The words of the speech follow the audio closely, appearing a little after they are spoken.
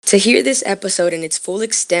To hear this episode in its full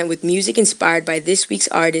extent with music inspired by this week's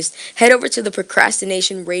artist, head over to the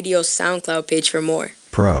Procrastination Radio SoundCloud page for more.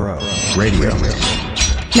 Pro Radio.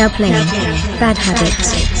 Now playing Bad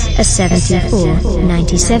Habits, a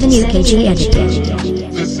 74-97 UKG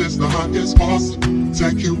editing. This is the hottest boss.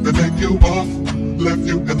 Take you and take you off. Left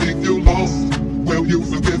you and leave you lost. Will you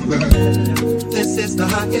forgive me? This is the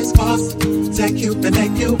hottest boss. Take you and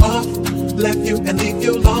take you off. Left you and leave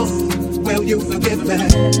you lost. Will you forgive me?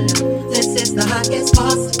 This is the hottest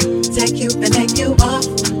boss. Take you and take you off.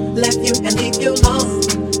 Left you and leave you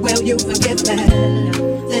lost. Will you forgive me?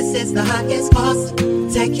 This is the hottest boss.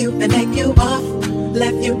 Take you and take you off.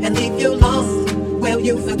 Left you and leave you lost. Will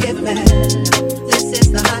you forgive me? This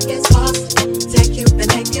is the hottest boss. Take you and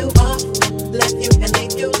take you off. Left you and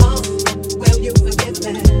leave you lost. Will you forgive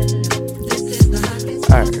me? This is the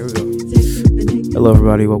hottest. All right, here we go. Hello,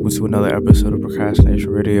 everybody. Welcome to another episode of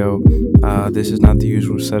Procrastination Radio. This is not the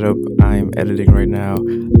usual setup. I am editing right now,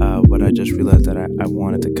 but I just realized that I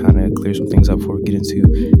wanted to kind of clear some things up before we get into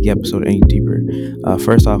the episode any deeper.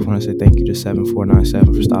 First off, I want to say thank you to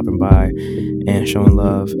 7497 for stopping by and showing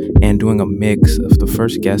love and doing a mix of the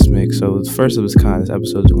first guest mix. So it's first of its kind. This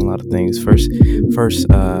episode is doing a lot of things. First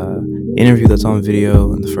interview that's on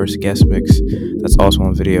video, and the first guest mix that's also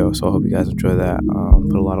on video. So I hope you guys enjoy that.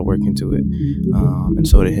 Put a lot of work into it, and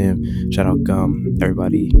so did him. Shout out Gum,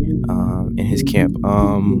 everybody in his camp.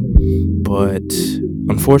 But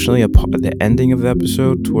unfortunately, the ending of the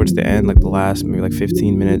episode, towards the end, like the last maybe like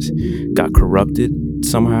 15 minutes, got corrupted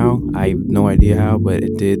somehow. I have no idea how, but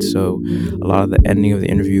it did. So a lot of the ending of the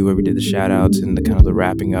interview, where we did the shout outs and the kind of the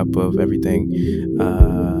wrapping up of everything,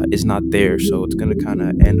 is not there. So it's going to kind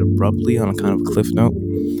of end abruptly on a kind of cliff note,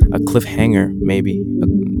 a cliffhanger, maybe.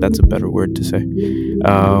 That's a better word to say.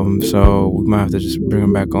 So we might have to just bring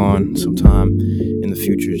him back on sometime in the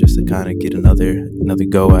future just to kind of get another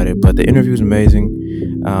go at it. But the interview was amazing.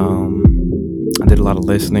 I did a lot of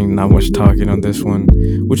listening, not much talking on this one,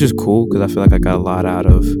 which is cool because I feel like I got a lot out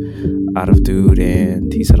of dude,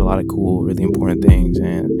 and he said a lot of cool, really important things,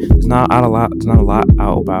 and there's not a lot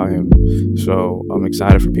out about him. So I'm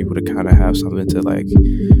excited for people to kind of have something to like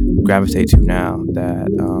gravitate to now that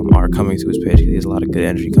are coming to his page. He has a lot of good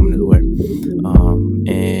energy coming his way.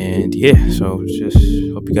 And yeah, so just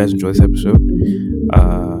hope you guys enjoy this episode.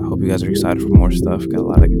 Hope you guys are excited for more stuff. Got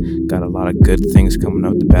a lot of good things coming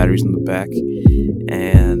up. The batteries in the back,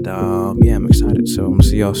 and yeah, I'm excited. So I'm gonna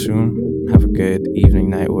see y'all soon. Have a good evening,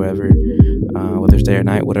 night, wherever, whether it's day or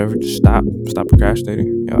night, whatever. Just stop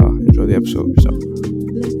procrastinating. Y'all enjoy the episode. So.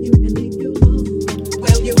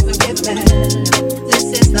 Will you forgive me? This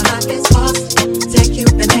is the hottest boss. Take you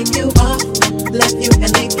and take you off. Left you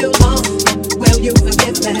and leave you lost. Will you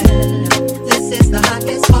forgive me? This is the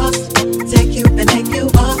hottest boss. Take you and take you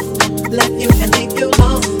off. Left you and leave you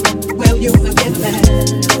lost. Will you forgive me?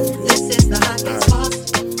 This is the hottest boss.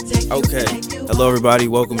 Okay. Hello, everybody.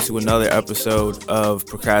 Welcome to another episode of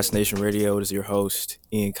Procrastination Radio. It is your host,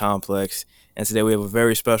 Ian Complex. And today we have a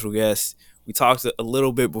very special guest. We talked a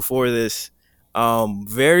little bit before this.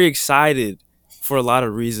 Very excited for a lot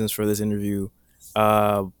of reasons for this interview.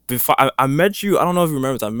 Before I met you, I don't know if you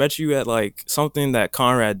remember, I met you at like something that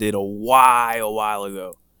Conrad did a while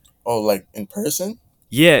ago. Oh, like in person?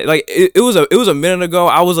 Yeah, like it was a minute ago.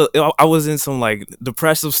 I was in some like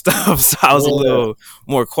depressive stuff, so I was a little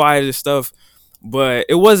more quiet and stuff. But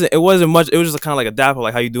it wasn't much. It was just kind of like a dapper,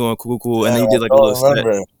 like how you doing, cool, and then you did like a little set.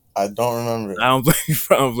 I don't remember. I don't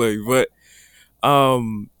blame you, but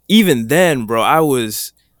even then, bro, I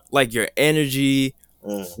was like, your energy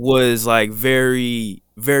was like very,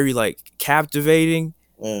 very like captivating,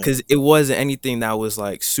 because it wasn't anything that was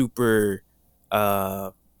like super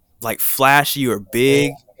like flashy or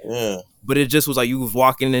big. But it just was like, you was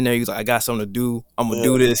walking in there, you was like, I got something to do, I'm gonna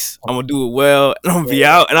do this, I'm gonna do it well, and I'm gonna be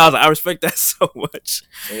out. And I was like, I respect that so much.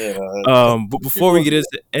 But before we get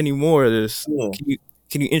into any more of this,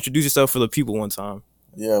 can you introduce yourself for the people one time?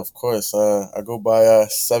 Yeah, of course. I go by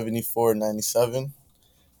 7497.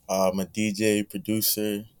 I'm a DJ,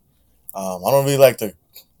 producer. I don't really like to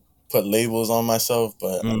put labels on myself,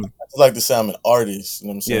 but I just like to say I'm an artist. You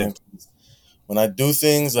know what I'm saying? Yeah. When I do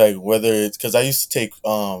things, like whether it's because I used to take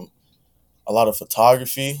a lot of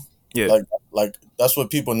photography. Yeah. Like that's what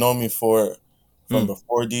people know me for from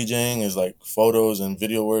before DJing, is like photos and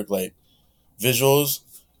video work, like visuals.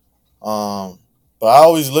 But I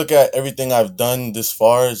always look at everything I've done this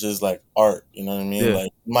far as just like art. You know what I mean? Yeah.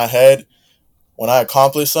 Like in my head, when I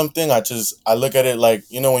accomplish something, I look at it like,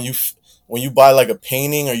 you know, when you buy like a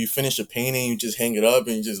painting or you finish a painting, you just hang it up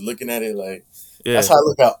and you're just looking at it like, that's how I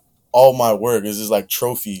look at all my work. It's just like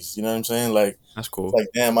trophies. You know what I'm saying? Like, that's cool. Like,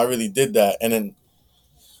 damn, I really did that. And then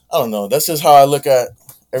I don't know. That's just how I look at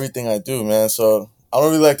everything I do, man. So I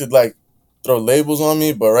don't really like to like throw labels on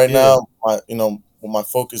me, but right Yeah. now, what my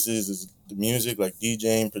focus is the music, like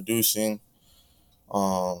DJing, producing.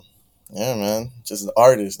 Um, yeah, man, just an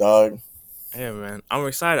artist, dog. Yeah, man. I'm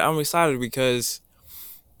excited. I'm excited because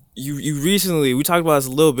you recently, we talked about this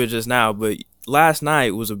a little bit just now, but last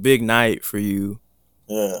night was a big night for you,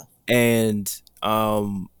 Yeah, and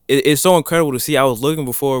it's so incredible to see. I was looking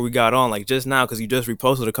before we got on, like just now, because you just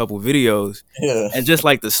reposted a couple videos, yeah, and just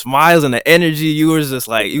like the smiles and the energy, you was just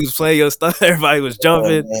like you was playing your stuff, everybody was yeah,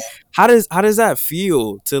 jumping. man. How does that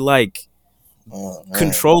feel to like Oh man,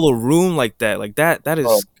 control a room like that? Like that bro,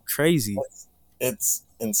 is crazy. it's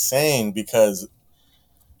insane because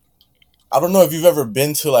I don't know if you've ever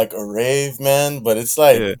been to like a rave, man, but it's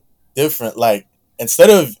like Yeah, different. Like instead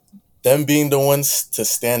of them being the ones to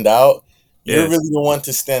stand out, you're yeah, really the one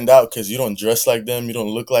to stand out because you don't dress like them, you don't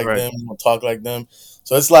look like right. them, you don't talk like them.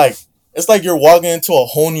 So it's like you're walking into a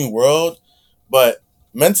whole new world. But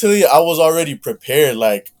mentally, I was already prepared.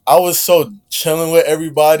 Like I was so chilling with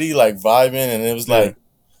everybody, like vibing, and it was Yeah, like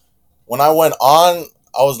when I went on,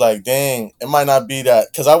 I was like, dang, it might not be that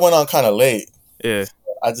because I went on kind of late. yeah,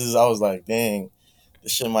 I was like, dang,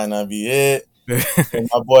 this shit might not be it. yeah, And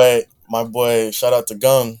my boy, shout out to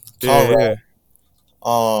Gun Conrad. yeah.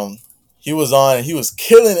 Um, he was on and he was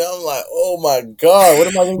killing it. I'm like, oh my god, what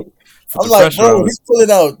am I gonna? Put I'm the like, pressure bro, on. he's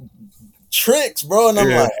pulling out tricks, bro, and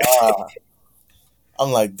Yeah,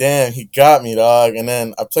 I'm like, damn, he got me, dog. And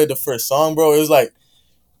then I played the first song, bro. It was like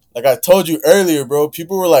I told you earlier, bro.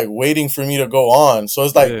 People were like waiting for me to go on, so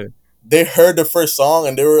it's like yeah, they heard the first song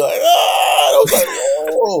and they were like, ah. And I was like,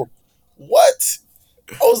 whoa, what?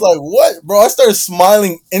 I was like, what, bro? I started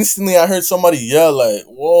smiling instantly. I heard somebody yell, like,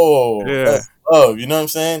 whoa, yeah, that's love. You know what I'm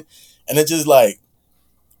saying? And it just like,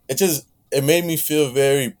 it made me feel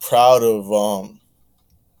very proud of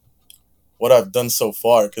what I've done so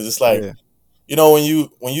far. Cause it's like, yeah. when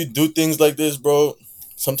you do things like this, bro,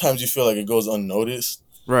 sometimes you feel like it goes unnoticed.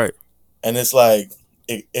 Right, And it's like,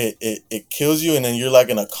 it kills you. And then you're like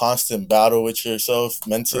in a constant battle with yourself right.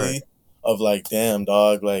 mentally of like, damn,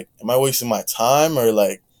 dog, like, am I wasting my time or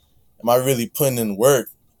like, am I really putting in work?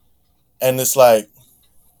 And it's like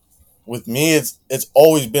with me, it's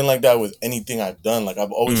always been like that with anything I've done. Like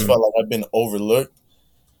I've always Mm, felt like I've been overlooked.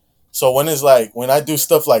 So when it's like when I do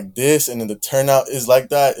stuff like this and then the turnout is like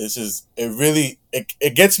that, it's just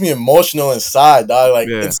it gets me emotional inside, dog. Like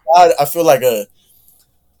yeah, inside, I feel like a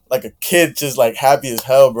kid, just like happy as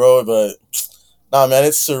hell, bro. But nah, man,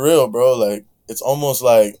 it's surreal, bro. Like it's almost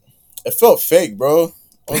like it felt fake, bro.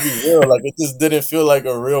 I'm gonna be real. Like it just didn't feel like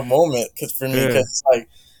a real moment, cause for me, yeah. cause it's like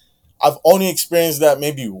I've only experienced that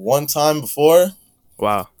maybe one time before,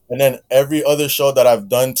 Wow. and then every other show that I've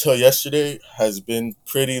done till yesterday has been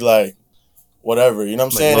pretty like whatever. You know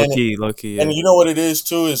what I'm Like saying? low key, And yeah. you know what it is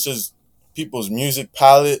too? It's just people's music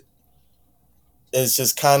palette is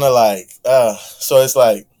just kind of like so it's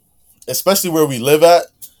like especially where we live at.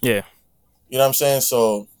 Yeah, You know what I'm saying?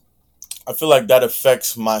 So I feel like that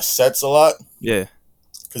affects my sets a lot yeah.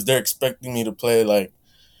 because they're expecting me to play like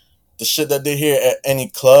the shit that they hear at any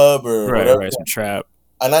club or Right, whatever, right. Some trap.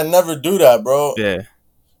 and I never do that, bro. Yeah,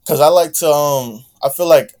 Cause I like to I feel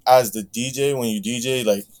like as the DJ, when you DJ,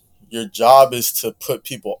 like your job is to put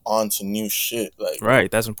people onto new shit. Like right.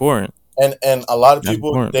 That's important. and a lot of That's people,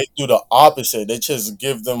 important. they do the opposite. They just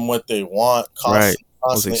give them what they want Right.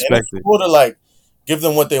 What's constantly. And it's expected. cool to like give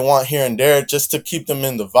them what they want here and there just to keep them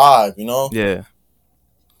in the vibe, you know? Yeah.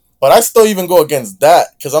 But I still even go against that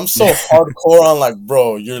because I'm so hardcore on like,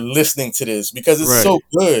 bro, you're listening to this because it's Right. so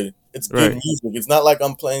good. It's good Right. music. It's not like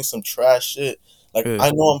I'm playing some trash shit. Like Yeah.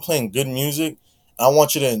 I know I'm playing good music. And I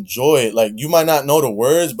want you to enjoy it. Like you might not know the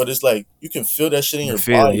words, but it's like you can feel that shit in The your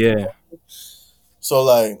feeling, body. yeah. So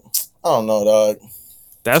like, I don't know, dog.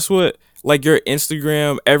 That's what, like, your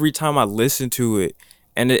Instagram, every time I listen to it,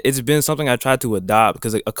 and it's been something I tried to adopt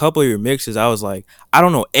because a couple of your mixes, I was like, I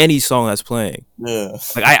don't know any song that's playing. Yeah,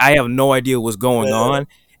 Like, I have no idea what's going yeah, on.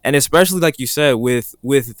 And especially, like you said, with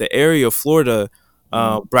the area of Florida,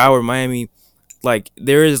 mm, Broward, Miami, like,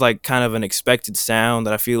 there is, like, kind of an expected sound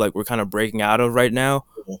that I feel like we're kind of breaking out of right now.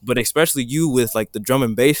 But especially you with, like, the drum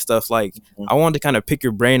and bass stuff, like, I wanted to kind of pick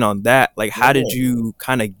your brain on that. Like, how did yeah. you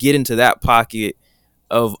kind of get into that pocket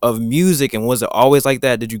of music, and was it always like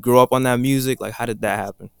that? Did you grow up on that music? Like, how did that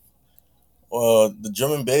happen? Well, the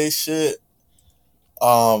drum and bass shit.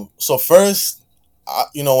 So first,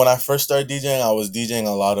 when I first started DJing, I was DJing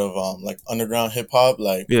a lot of like underground hip hop,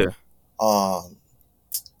 Yeah, um,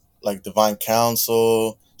 like Divine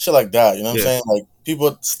Council, shit like that. You know what I'm yeah, saying? Like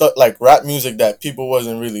people stuck like rap music that people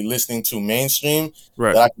wasn't really listening to mainstream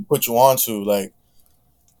right, that I could put you on to. Like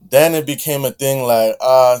then it became a thing like,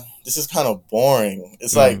 this is kind of boring.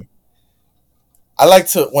 It's like, Mm. I like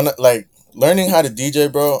to, when, like, learning how to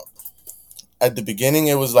DJ, bro, at the beginning,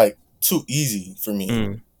 it was like too easy for me.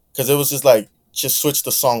 Mm. Because it was just like, just switch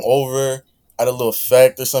the song over, add a little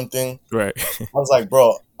effect or something. Right. I was like,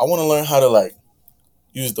 bro, I want to learn how to, like,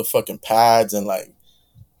 use the fucking pads and, like,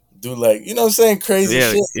 do, like, you know what I'm saying, crazy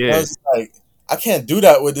Yeah. shit. And I Yeah. was just like, I can't do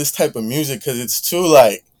that with this type of music because it's too,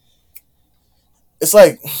 like, it's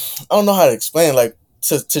like, I don't know how to explain. Like,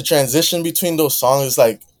 to transition between those songs, it's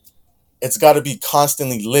like, it's got to be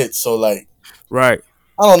constantly lit. So, like, Right.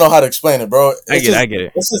 I don't know how to explain it, bro. I get it. I get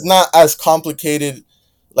it. This is not as complicated,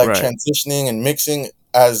 like, Right. transitioning and mixing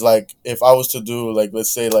as, like, if I was to do, like,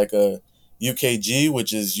 let's say, like, a UKG,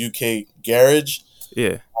 which is UK Garage.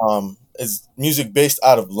 Yeah. It's music based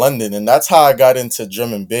out of London, and that's how I got into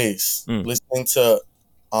drum and bass. Mm. Listening to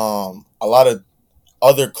a lot of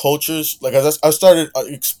other cultures, like, I started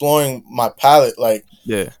exploring my palette. Like,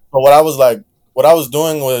 Yeah. but what I was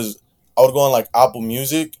doing was I would go on, like, Apple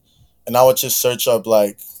Music, and I would just search up,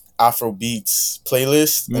 like, Afro beats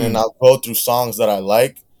playlist, and then Mm. I'll go through songs that I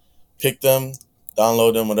like, pick them,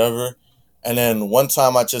 download them, whatever. And then one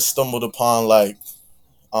time I just stumbled upon, like,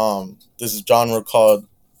 this genre called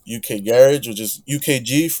UK Garage, which is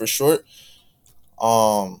UKG for short.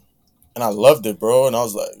 And I loved it, bro. And I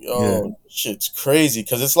was like, Yeah. yo, shit's crazy,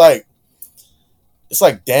 because it's like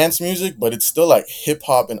dance music, but it's still like hip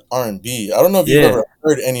hop and R&B. I don't know if you've Yeah. ever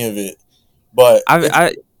heard any of it, but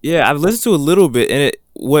I've listened to a little bit, and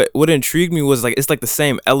what intrigued me was like it's like the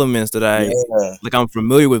same elements that yeah, I'm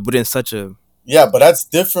familiar with, but in such a yeah, but that's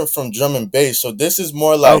different from drum and bass. So this is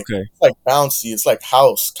more like, okay. it's like bouncy. It's like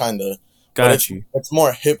house kind of, but Got you. it's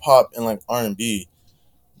more hip hop and, like, R&B.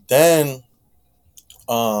 Then,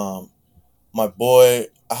 um, my boy,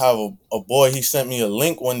 I have a boy. He sent me a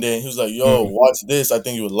link one day, and he was like, "Yo, Mm. watch this. I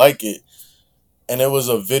think you would like it." And it was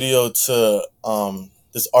a video to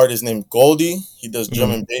this artist named Goldie. He does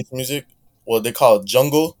drum Mm. and bass music. Well, they call it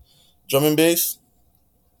jungle drum and bass.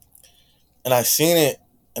 And I seen it,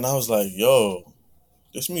 and I was like, "Yo,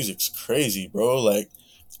 this music's crazy, bro!" Like,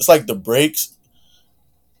 it's like the breaks.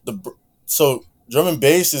 So drum and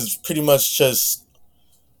bass is pretty much just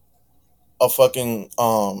a fucking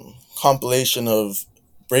compilation of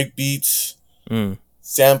break beats, Mm.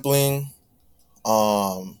 sampling,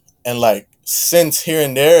 and, like, synths here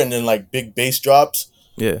and there, and then, like, big bass drops,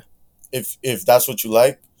 Yeah. if that's what you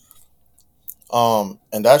like.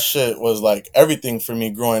 And that shit was like everything for me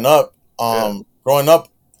growing up. Yeah. Growing up,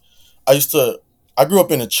 I grew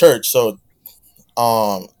up in a church, so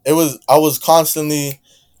I was constantly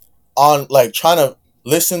on, like, trying to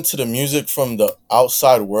listen to the music from the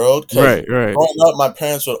outside world, because Right. Right. growing up my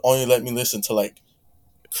parents would only let me listen to, like,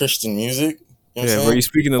 Christian music. You know what Yeah. I'm Were saying? you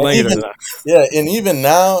speaking the And language or even not? yeah, and even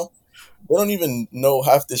now they don't even know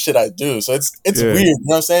half the shit I do. So it's Yeah. weird, you know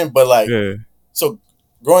what I'm saying? But, like, Yeah. so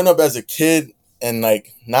growing up as a kid and,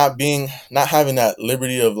 like, not having that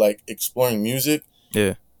liberty of, like, exploring music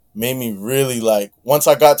Yeah. made me really, like, once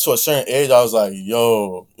I got to a certain age, I was like, yo, you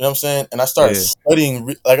know what I'm saying? And I started Yeah. studying,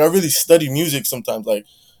 like, I really study music sometimes, like,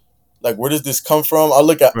 where does this come from? I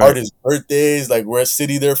look at Right. artists' birthdays, like, where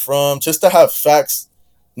city they're from, just to have facts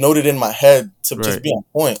noted in my head to just Right. be on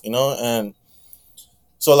point, you know? And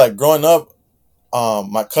so, like, growing up,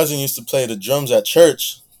 my cousin used to play the drums at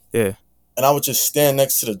church, Yeah. and I would just stand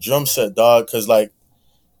next to the drum set, dog, because, like,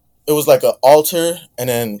 it was like an altar, and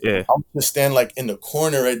then Yeah. I would just stand, like, in the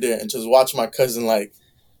corner right there and just watch my cousin, like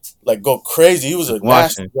go crazy. He was a Just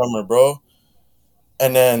nasty watching. drummer, bro.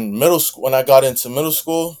 And then middle school, when I got into middle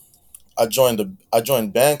school, I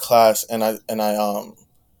joined band class, and I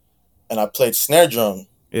played snare drum.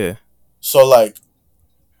 Yeah. So, like,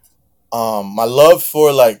 my love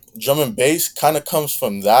for, like, drum and bass kind of comes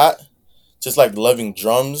from that, just, like, loving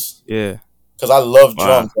drums, Yeah. because I love Wow.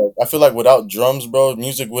 drums. Like, I feel like without drums, bro,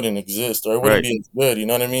 music wouldn't exist, or it wouldn't Right. be as good. You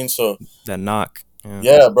know what I mean? So That knock. Yeah.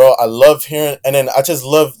 yeah, bro, I love hearing, and then I just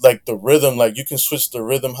love, like, the rhythm. Like, you can switch the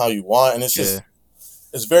rhythm how you want, and Yeah.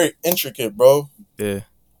 it's very intricate, bro. Yeah.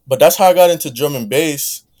 But that's how I got into drum and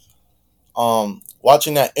bass.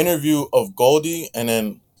 Watching that interview of Goldie, and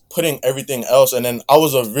then putting everything else, and then I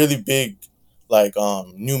was a really big, like,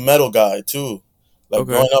 new metal guy too. Like,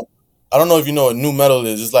 Okay. growing up, I don't know if you know what new metal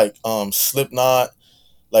is. It's like Slipknot,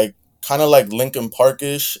 like, kind of like Linkin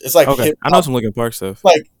Parkish. It's like Okay. I know some Linkin Park stuff.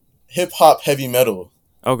 like hip hop heavy metal,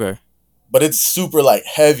 Okay. but it's super, like,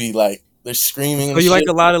 heavy. Like, they're screaming So and you shit. like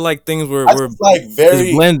a lot of like things where I just like it's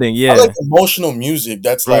very blending. I Yeah. like emotional music.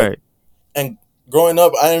 That's like, Right. and growing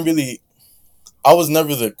up, I was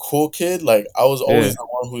never the cool kid. Like, I was Yeah. always the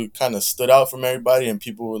one who kind of stood out from everybody, and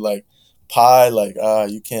people would, like, pie, like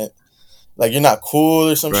you can't, like you're not cool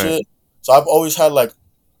or some Right. shit. So I've always had like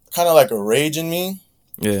kind of like a rage in me.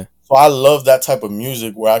 Yeah. So I love that type of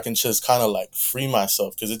music where I can just kind of like free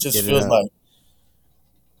myself because it just Get it feels out. like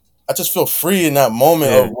I just feel free in that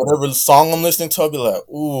moment Yeah. of whatever song I'm listening to. I'll be like,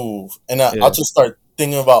 ooh, and Yeah. I'll just start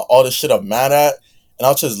thinking about all the shit I'm mad at, and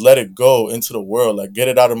I'll just let it go into the world, like get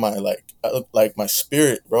it out of my like my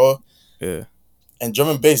spirit, bro. Yeah. And drum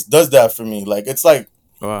and bass does that for me. Like it's like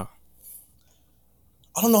Wow.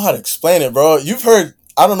 I don't know how to explain it, bro. You've heard.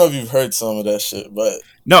 I don't know if you've heard some of that shit, but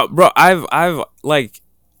No, bro, I've like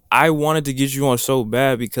I wanted to get you on so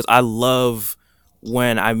bad because I love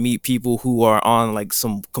when I meet people who are on like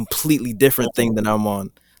some completely different thing than I'm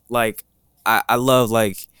on. Like I love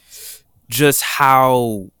like just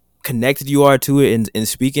how connected you are to it and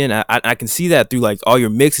speaking. I can see that through like all your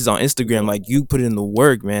mixes on Instagram. Like you put in the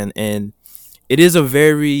work, man, and it is a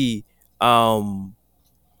very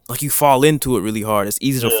like you fall into it really hard. It's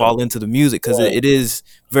easy to yeah, fall into the music because yeah, it is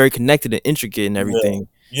very connected and intricate and yeah. everything.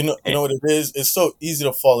 You And, know what it is? It's so easy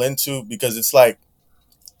to fall into because it's like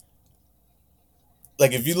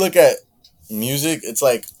if you look at music, it's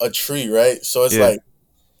like a tree, right? So it's yeah, like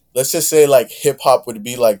let's just say like hip hop would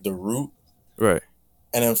be like the root, right.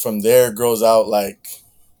 and then from there grows out like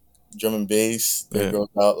drum and bass. There Yeah, grows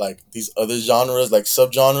out like these other genres, like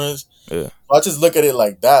subgenres. yeah, So I just look at it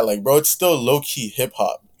like that, like bro, it's still low key hip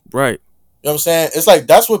hop. right, You know what I'm saying? It's like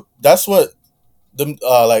that's what the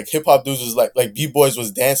like hip hop dudes was like b boys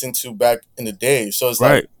was dancing to back in the day. So it's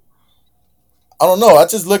like right, I don't know. I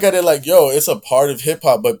just look at it like yo, it's a part of hip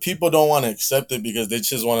hop, but people don't want to accept it because they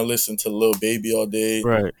just want to listen to Lil Baby all day.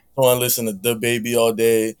 right. Want to listen to the Baby all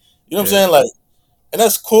day. You know what I'm Yeah, saying? Like, and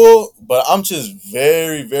that's cool, but I'm just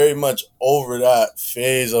very, very much over that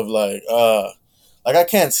phase of like I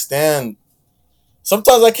can't stand.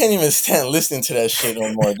 Sometimes I can't even stand listening to that shit no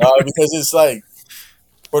more, dog, because it's like,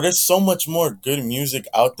 bro, there's so much more good music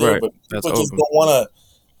out there, right. but That's people just open. don't want to.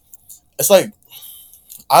 It's like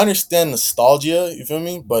I understand nostalgia, you feel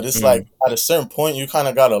me? But it's like Mm, at a certain point, you kind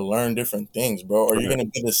of gotta learn different things, bro, or you're right. gonna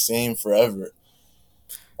be the same forever.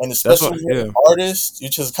 And That's what. especially when you're Yeah, an artist, you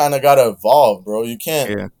just kind of gotta evolve, bro. You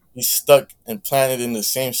can't yeah. be stuck and planted in the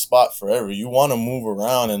same spot forever. You want to move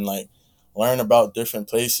around and like learn about different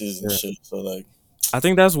places and Yeah. shit. So like, I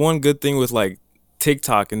think that's one good thing with like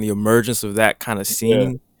TikTok and the emergence of that kind of yeah,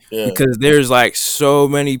 scene yeah, because there's like so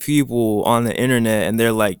many people on the internet and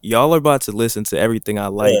they're like, y'all are about to listen to everything I yeah,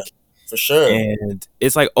 like. for sure. And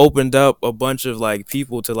it's like opened up a bunch of like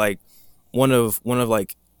people to like one of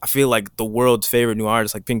like I feel like the world's favorite new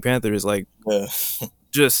artist like Pink Panther is like Yeah,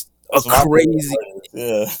 just a that's my favorite crazy artist.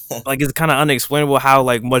 Yeah, like it's kind of unexplainable how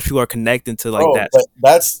like much people are connecting to like bro. that. But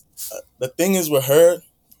that's the thing is with her.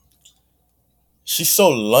 She's so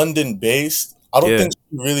London based. I don't Yeah, think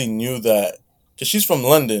she really knew that because she's from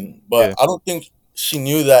London, but yeah, I don't think she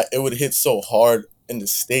knew that it would hit so hard in the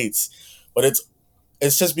States. But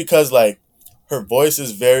it's just because like her voice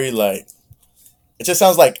is very like it just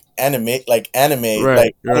sounds like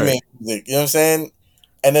right, right. anime music. You know what I'm saying?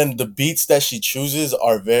 And then the beats that she chooses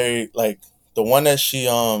are very like the one that she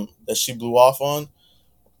blew off on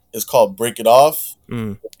is called "Break It Off."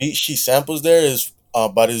 Mm, The beat she samples there is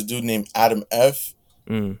by this dude named Adam F.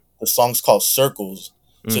 mm, The song's called Circles.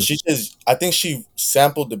 So mm. I think she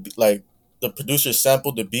sampled like the producer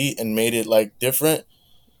sampled the beat and made it like different.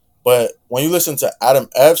 But when you listen to Adam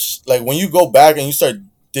F's, like when you go back and you start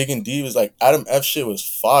digging deep, it's like Adam F shit was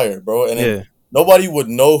fire, bro. And then Yeah, nobody would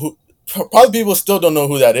know who. Probably people still don't know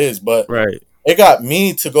who that is, but right, it got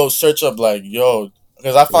me to go search up like, yo,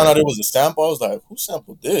 because I found right. out it was a sample. I was like, who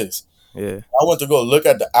sampled this? Yeah, I went to go look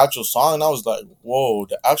at the actual song, and I was like, whoa,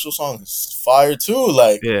 the actual song is fire too.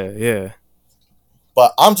 Like, yeah, yeah.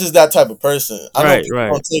 but I'm just that type of person. I know Right, people right.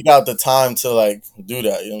 don't take out the time to like do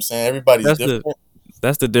that. You know what I'm saying? Everybody's That's the different.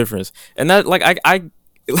 that's the difference. And that like I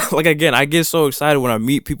like again, I get so excited when I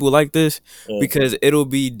meet people like this Yeah, because it'll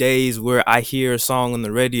be days where I hear a song on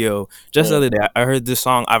the radio. Just the yeah, other day, I heard this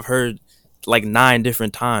song I've heard like 9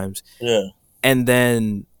 different times, yeah, and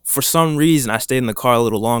then for some reason I stayed in the car a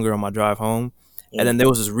little longer on my drive home, and yeah, then there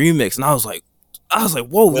was this remix, and I was like,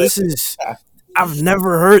 whoa, yeah, this is I've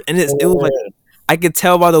never heard, and it was like I could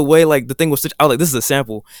tell by the way like the thing was. I was like, this is a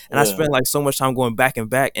sample, and I yeah, spent like so much time going back and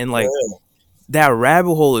back, and like yeah, that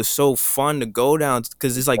rabbit hole is so fun to go down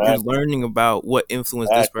because it's like you're exactly, learning about what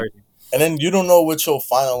influenced this exactly. person. And then you don't know what you'll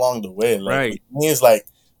find along the way. Like with Right, me, is like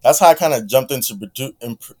that's how I kind of jumped into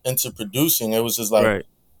into producing. It was just like, right,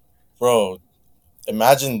 bro,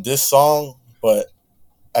 imagine this song, but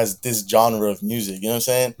as this genre of music. You know what I'm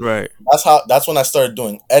saying? right. That's when I started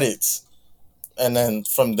doing edits. And then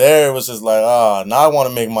from there, it was just like, now I want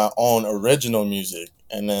to make my own original music.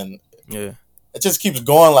 And then Yeah. it just keeps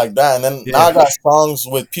going like that. And then now I got songs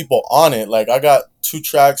with people on it. Like I got 2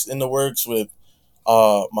 tracks in the works with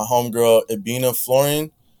my homegirl Ibina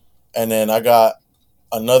Florian, and then I got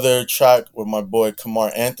another track with my boy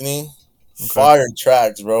Kamar Anthony. Okay. Fire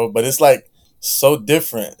tracks, bro. But it's like so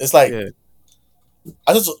different. It's like when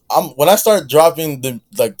I start dropping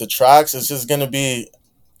the tracks, it's just gonna be.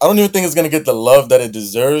 I don't even think it's gonna get the love that it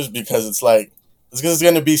deserves, because it's like it's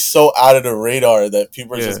gonna be so out of the radar that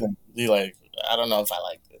people are just gonna be like, I don't know if I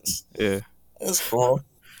like this. Yeah, it's cool.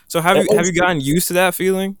 So have you gotten used to that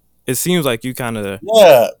feeling? It seems like you kind of.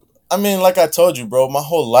 Yeah, I mean, like I told you, bro, my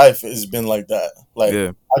whole life has been like that. Like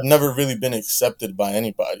I've never really been accepted by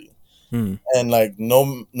anybody, and like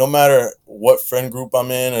no matter what friend group I'm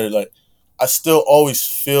in, or like I still always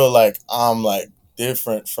feel like I'm like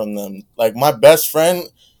different from them. Like my best friend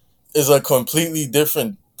is a completely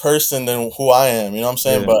different person than who I am. You know what I'm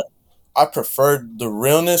saying? But I prefer the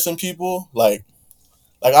realness in people. Like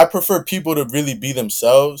I prefer people to really be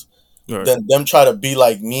themselves than them try to be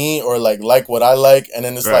like me or like what I like. And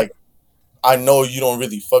then it's like, I know you don't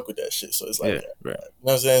really fuck with that shit. So it's like, you know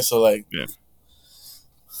what I'm saying? So like, I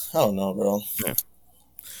don't know, bro.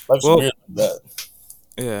 Life's weird like that.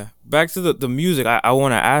 Yeah. Back to the music, I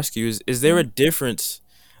want to ask you, is there a difference?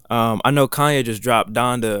 I know Kanye just dropped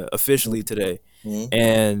Donda officially today,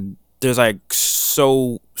 and there's like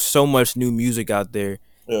so much new music out there.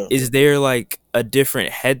 Is there like a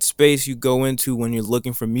different headspace you go into when you're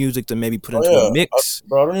looking for music to maybe put into a mix?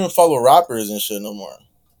 Bro, I don't even follow rappers and shit no more.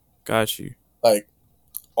 Got you. Like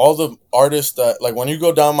all the artists that, like, when you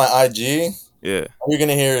go down my IG, all you're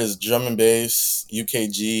gonna hear is drum and bass,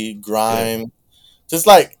 UKG, grime, just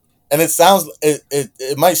like, and it sounds,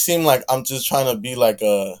 it might seem like I'm just trying to be like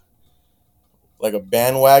a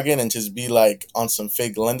bandwagon and just be like on some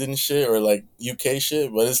fake London shit or like UK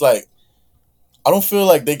shit, but it's like I don't feel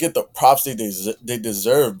like they get the props they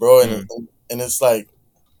deserve, bro. And it's like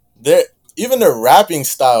even their rapping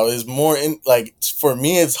style is more in, like, for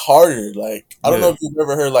me it's harder. Like I don't know if you've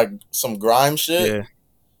ever heard like some grime shit.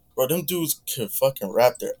 Bro, them dudes can fucking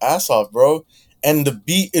rap their ass off, bro. And the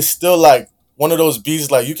beat is still like one of those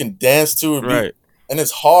beats like you can dance to, and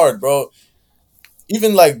it's hard, bro.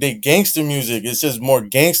 Even like they gangster music, it's just more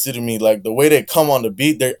gangster to me. Like the way they come on the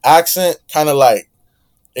beat, their accent kind of like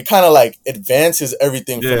advances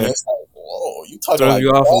everything for me. It's like, whoa, you talking like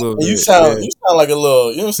you off a little bit. You sound like a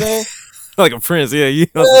little, you know what I'm saying? Like a prince,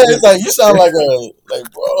 it's like you sound like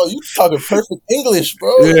bro, you talking perfect English,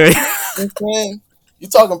 bro. You know what I'm saying? You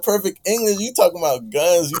talking perfect English. You talking about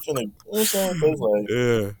guns. You finna, you know what I'm saying? But it's like,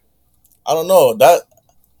 I don't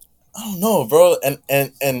know, bro.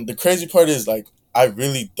 And the crazy part is like I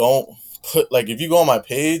really don't put, like, if you go on my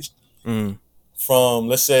page from,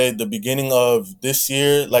 let's say, the beginning of this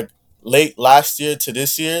year, like late last year to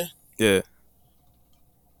this year, I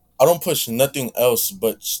don't push nothing else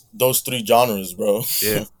but those 3 genres, bro.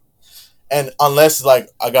 And unless like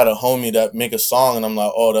I got a homie that make a song and I'm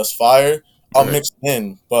like, oh, that's fire, I'll mix it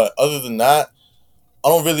in. But other than that, I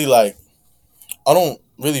don't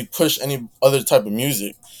really push any other type of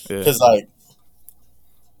music, because like,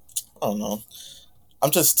 I don't know,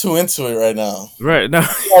 I'm just too into it right now. No,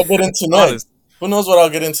 I'll get into next. Who knows what I'll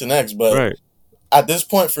get into next? But at this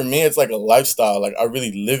point, for me, it's like a lifestyle. Like I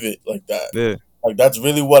really live it like that. Like that's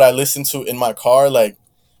really what I listen to in my car. Like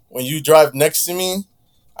when you drive next to me,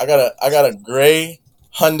 I got a gray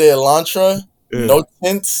Hyundai Elantra, no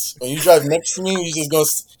tints. When you drive next to me, you're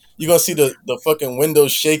gonna see the fucking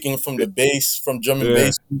windows shaking from the bass, from drum and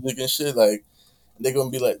bass music and shit. Like they're gonna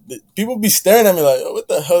be like, people be staring at me like, oh, what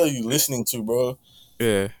the hell are you listening to, bro?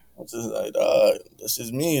 I'm just like, dog, that's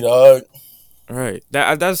just me, dog. Right.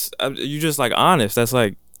 That's you just like honest. That's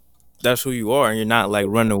who you are, and you're not like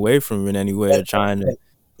running away from it in any way or trying to.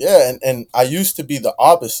 Yeah, and I used to be the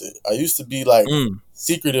opposite. I used to be like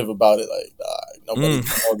secretive about it, like nobody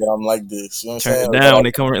know that I'm like this. You know what I'm saying? Turn it down when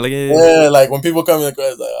they come like like when people come in the car,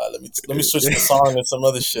 it's like, let me switch the song and some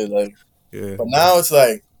other shit. Like, but now it's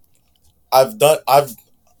like I've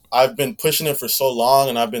been pushing it for so long,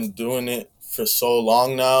 and I've been doing it for so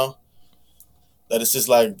long now that it's just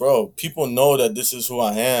like, bro, people know that this is who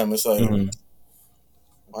I am. It's like,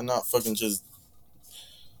 why not fucking just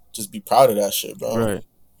be proud of that shit, bro? Right.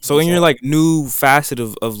 So in your like new facet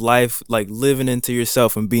of life, like living into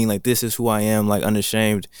yourself and being like, this is who I am, like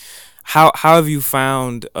unashamed, how have you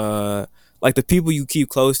found like the people you keep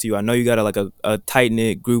close to you? I know you got a tight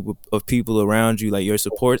knit group of people around you, like your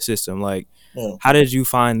support system. Like, how did you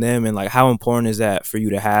find them, and like how important is that for you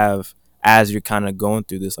to have as you're kind of going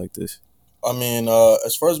through this like this? I mean,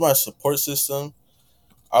 as far as my support system,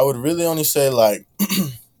 I would really only say like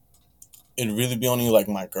it'd really be only like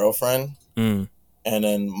my girlfriend, Mm, and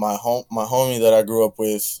then my homie that I grew up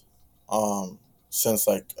with, um, since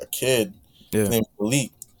like a kid. His yeah. name's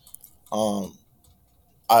Malik. Um,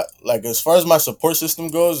 I like as far as my support system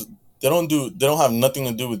goes, they don't have nothing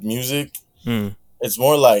to do with music. Mm, It's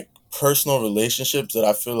more like personal relationships that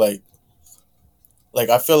I feel like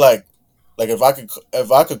I feel like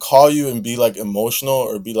if I could call you and be like emotional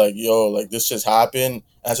or be like, yo, like this just happened,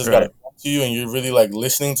 and I just gotta right. talk to you and you're really like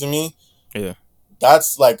listening to me. Yeah.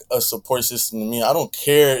 That's like a support system to me. I don't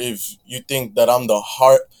care if you think that I'm the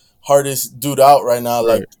hardest dude out right now,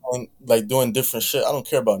 Right. like doing different shit. I don't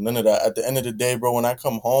care about none of that. At the end of the day, bro, when I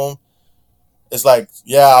come home, it's like,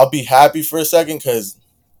 yeah, I'll be happy for a second because,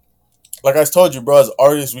 like I told you, bro, as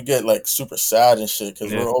artists, we get like super sad and shit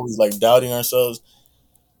because Yeah. we're always like doubting ourselves.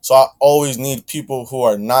 So I always need people who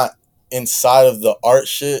are not inside of the art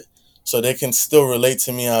shit so they can still relate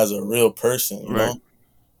to me as a real person, you Right. know?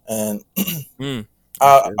 And Mm.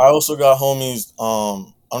 I Okay. I also got homies. I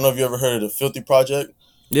don't know if you ever heard of the Filthy Project.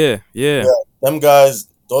 Yeah. Yeah. Yeah, them guys.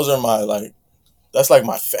 Those are my like. That's like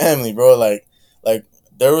my family, bro. Like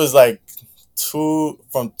there was like two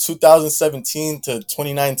from 2017 to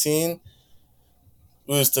 2019.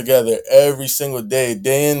 We was together every single day,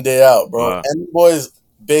 day in day out, bro. Wow. And the boys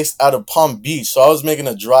based out of Palm Beach, so I was making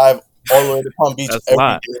a drive all the way to Palm Beach That's a every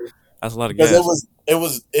lot. day That's a lot of because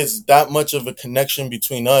gas. it's that much of a connection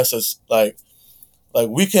between us. It's like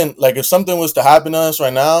we can like if something was to happen to us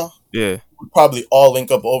right now, Yeah. we'd probably all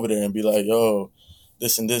link up over there and be like, yo,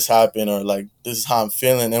 this and this happened, or like this is how I'm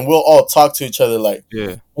feeling, and we'll all talk to each other, like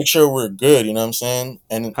Yeah. make sure we're good. You know what I'm saying?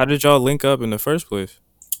 And How did y'all link up in the first place?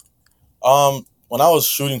 when I was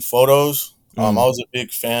shooting photos, I Mm. was a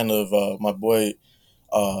big fan of my boy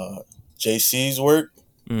uh, JC's work,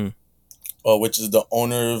 Mm. which is the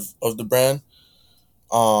owner of the brand.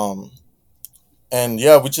 Um, and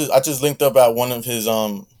yeah, I just linked up at one of his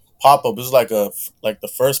pop up. It was like the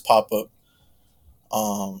first pop up.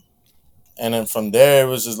 Um, and then from there it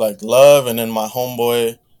was just like love, and then my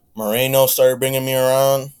homeboy Moreno started bringing me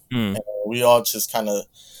around, Mm. and we just kind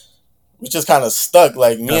of stuck.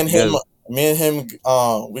 Like Got together. me and him,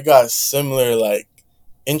 we got similar like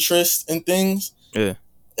interests in things, Yeah.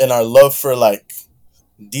 and our love for like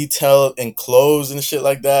detail and clothes and shit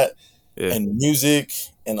like that, Yeah. and music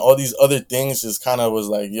and all these other things just kind of was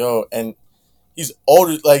like, yo, and he's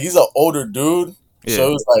older, like he's an older dude, so Yeah.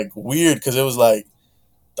 it was like weird because it was like,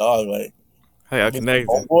 dog, like Hey, I you a connected.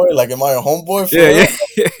 homeboy, like am I a homeboy for Yeah. real? Yeah.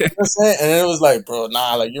 You know what I'm saying? And it was like, bro,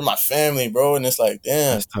 nah, like you're my family, bro, and it's like,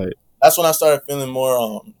 damn, That's tight. that's when I started feeling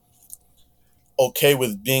more okay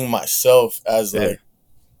with being myself as Yeah. like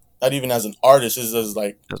not even as an artist, it's as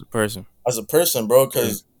like As a person. as a person, bro, Yeah.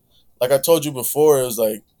 because like I told you before, it was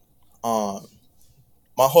like um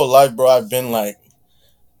my whole life, bro, I've been like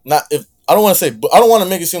not if I don't want to say, but I don't want to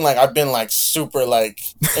make it seem like I've been like super like,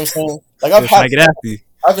 you know what I'm saying, like Yeah. Trying to get after you.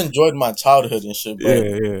 I've enjoyed my childhood and shit, but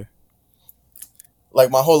Yeah. Yeah. like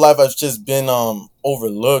my whole life I've just been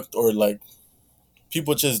overlooked, or like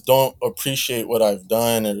people just don't appreciate what I've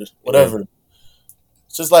done or Yeah. whatever.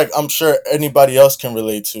 It's just like I'm sure anybody else can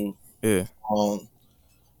relate to. Yeah. Um,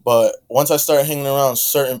 but once I started hanging around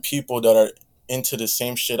certain people that are into the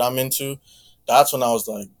same shit I'm into, that's when I was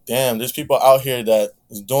like, damn, there's people out here that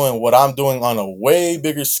is doing what I'm doing on a way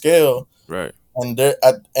bigger scale, Right. and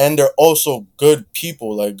they're also good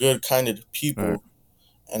people, like good kind of Right. people,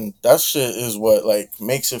 and that shit is what like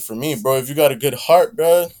makes it for me, bro. If you got a good heart,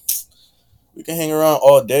 bro, we can hang around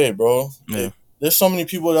all day, bro. Yeah. There's so many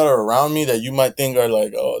people that are around me that you might think are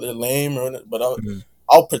like, oh, they're lame, but Mhm.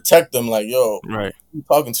 I'll protect them. Like, yo, Right. who you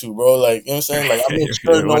talking to, bro? Like, you know what I'm saying? Like, I make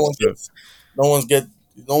sure Yeah. Watch yourself. no one's get,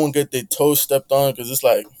 no one get their toes stepped on, because it's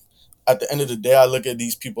like, at the end of the day, I look at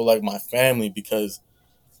these people like my family, because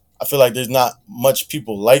I feel like there's not much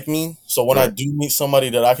people like me. So when I Right. do meet somebody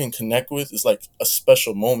that I can connect with, it's like a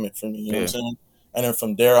special moment for me. You know what I'm Yeah. saying? And then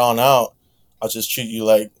from there on out, I'll just treat you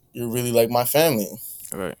like you're really like my family.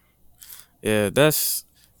 Right. Yeah. That's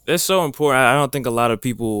so important. I don't think a lot of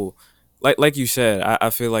people, like you said. I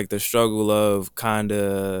feel like the struggle of kind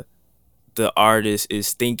of the artist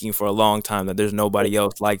is thinking for a long time that there's nobody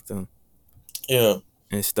else like them Yeah.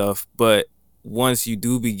 and stuff. But once you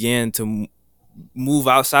do begin to move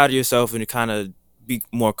outside of yourself and kind of be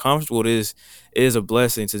more comfortable, it is a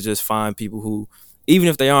blessing to just find people who, even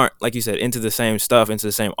if they aren't, like you said, into the same stuff, into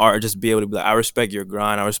the same art, just be able to be like, I respect your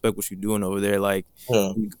grind, I respect what you're doing over there. Like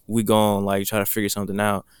Yeah. we going like try to figure something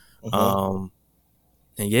out. Hmm. Um,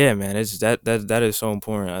 and yeah, man, it's that is so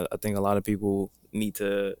important. I think a lot of people need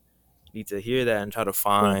to hear that and try to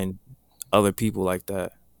find other people like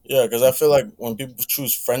that. Yeah, because I feel like when people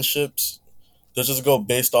choose friendships, they just go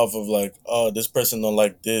based off of like, oh, this person don't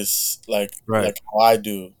like this, Right. like how I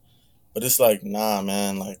do. But it's like, nah,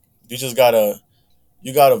 man. Like you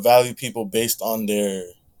gotta value people based on their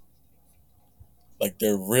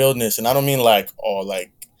realness, and I don't mean like, oh,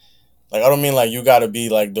 like I don't mean like you gotta be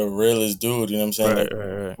like the realest dude. You know what I'm saying? Right.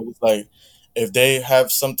 Like Right. it's like if they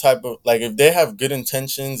have some type of like if they have good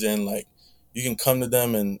intentions and like you can come to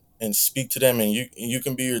them and speak to them and you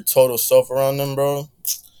can be your total self around them, bro.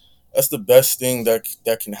 That's the best thing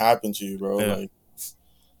that can happen to you, bro. Yeah.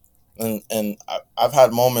 Like I've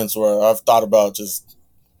had moments where I've thought about just,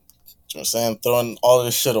 you know what I'm saying, throwing all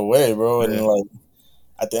this shit away, bro. And Yeah. like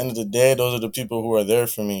at the end of the day, those are the people who are there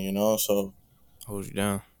for me, you know. So Hold you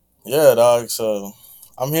down. yeah, dog. So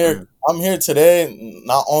I'm here. Mm. I'm here today,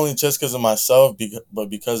 not only just because of myself, but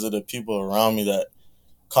because of the people around me that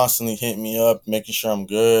constantly hit me up, making sure I'm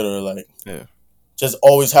good, or like Yeah. just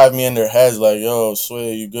always have me in their heads, like, "Yo,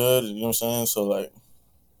 Sway, you good?" You know what I'm saying? So like,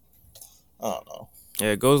 I don't know.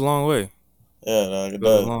 Yeah, it goes a long way. Yeah, dog, it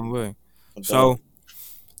Goes a does. long way. It does. So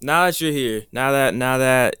now that you're here, now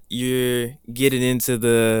that you're getting into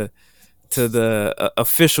the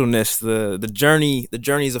officialness, the journey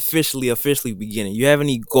is officially beginning. You have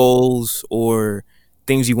any goals or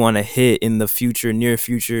things you want to hit in the future, near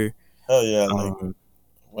future? Hell yeah! Like Um,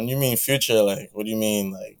 when you mean future, like what do you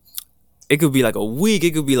mean? Like it could be like a week.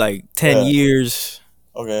 It could be like 10 yeah, years.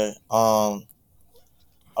 okay.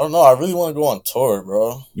 I don't know. I really want to go on tour,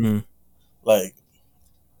 bro. Mm, Like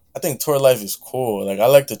I think tour life is cool. Like I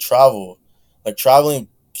like to travel. Like traveling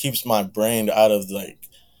keeps my brain out of like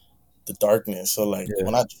the darkness. So like yeah,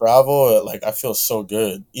 when I travel, like I feel so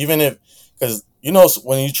good. Even if, because you know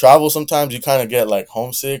when you travel, sometimes you kind of get like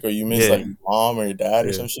homesick or you miss yeah, like your mom or your dad or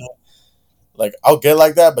yeah, some shit. Like I'll get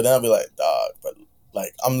like that, but then I'll be like, dog. But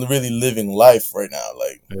like I'm really living life right now.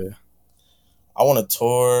 Like yeah. I want to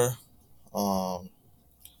tour. Um,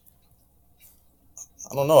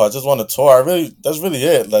 I don't know. I just want to tour. That's really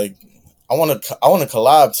it. Like I want to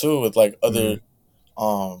collab too with like other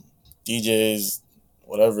Mm, DJs,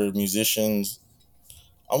 whatever, musicians.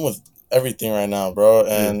 I'm with everything right now, bro,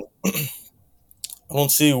 yeah, and I don't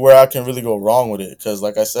see where I can really go wrong with it because,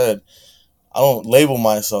 like I said, I don't label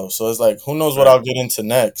myself, so it's like who knows what right. I'll get into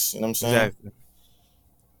next. You know what I'm saying? Exactly.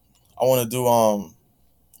 I want to do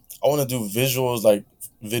I want to do visuals like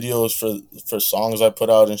videos for songs I put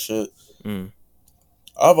out and shit. Mm,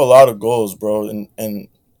 I have a lot of goals, bro, and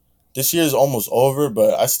this year is almost over,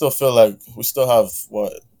 but I still feel like we still have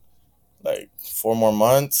what, like 4 more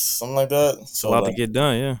months, something like that. it's a So lot to like, get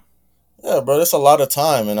done. Yeah. yeah, bro, that's a lot of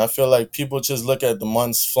time, and I feel like people just look at the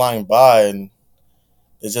months flying by, and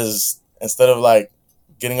they just instead of like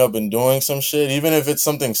getting up and doing some shit, even if it's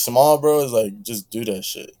something small, bro, it's like just do that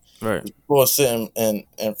shit. Right. People will sit and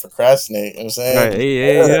procrastinate. You know what I'm Right. saying? Hey,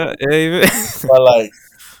 hey, yeah, hey. But like,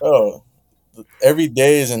 bro, every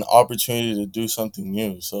day is an opportunity to do something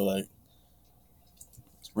new. So like,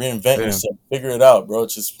 reinvent Yeah. yourself, figure it out, bro.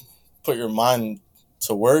 Just put your mind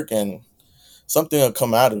to work, and something will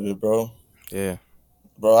come out of it, bro. Yeah.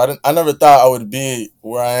 Bro, I never thought I would be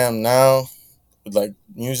where I am now with like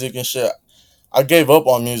music and shit. I gave up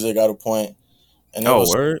on music at a point, and it Oh,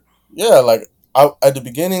 was word. yeah, like at the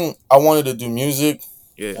beginning I wanted to do music,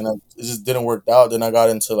 Yeah. and it just didn't work out. Then I got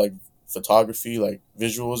into like photography, like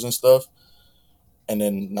visuals and stuff, and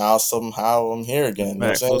then now somehow I'm here again. You know what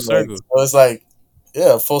I'm Back full saying? Like, circle. so it's like,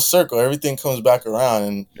 yeah, full circle. Everything comes back around,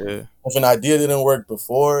 and Yeah. if an idea didn't work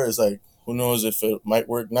before, it's like who knows if it might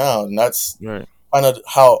work now, and that's Right. kind of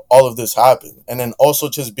how all of this happened. And then also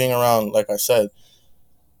just being around, like I said,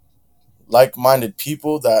 like-minded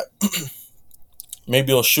people that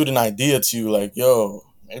maybe will shoot an idea to you, like, yo,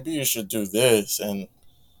 maybe you should do this, and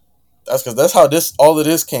that's because that's how all of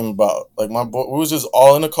this came about. Like my boy, we was just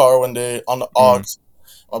all in the car one day on the aux. Mm.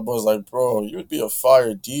 My boy was like, bro, you would be a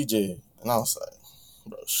fire DJ, and I was like,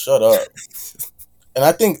 bro, shut up. And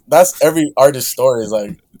I think that's every artist story is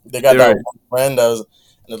like they got You're that right. one friend that was, and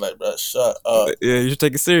they're like, bro, shut up. Yeah, you should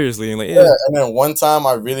take it seriously. And like, Yeah, yeah, and then one time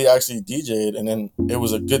I really actually DJ'd, and then it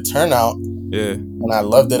was a good turnout, yeah, and I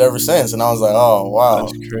loved it ever since. And I was like, oh wow.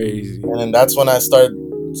 that's crazy. And then that's when I started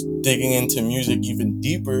digging into music even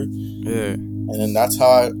deeper, Yeah, and then that's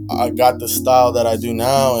how I got the style that I do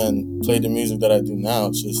now and play the music that I do now.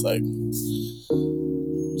 It's just like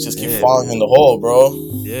just keep yeah, falling man. in the hole, bro.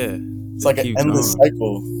 Yeah. It's Just like an keep endless going.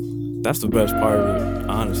 cycle. That's the best part of it,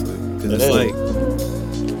 honestly, because It it's is.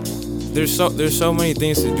 like there's so many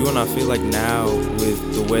things to do, and I feel like now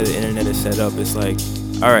with the way the internet is set up, it's like,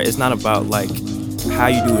 all right, it's not about like how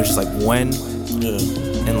you do it, it's like when Yeah.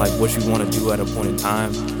 and like what you want to do at a point in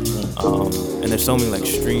time. and there's so many like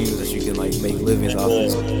streams that you can like make livings off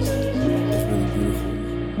of.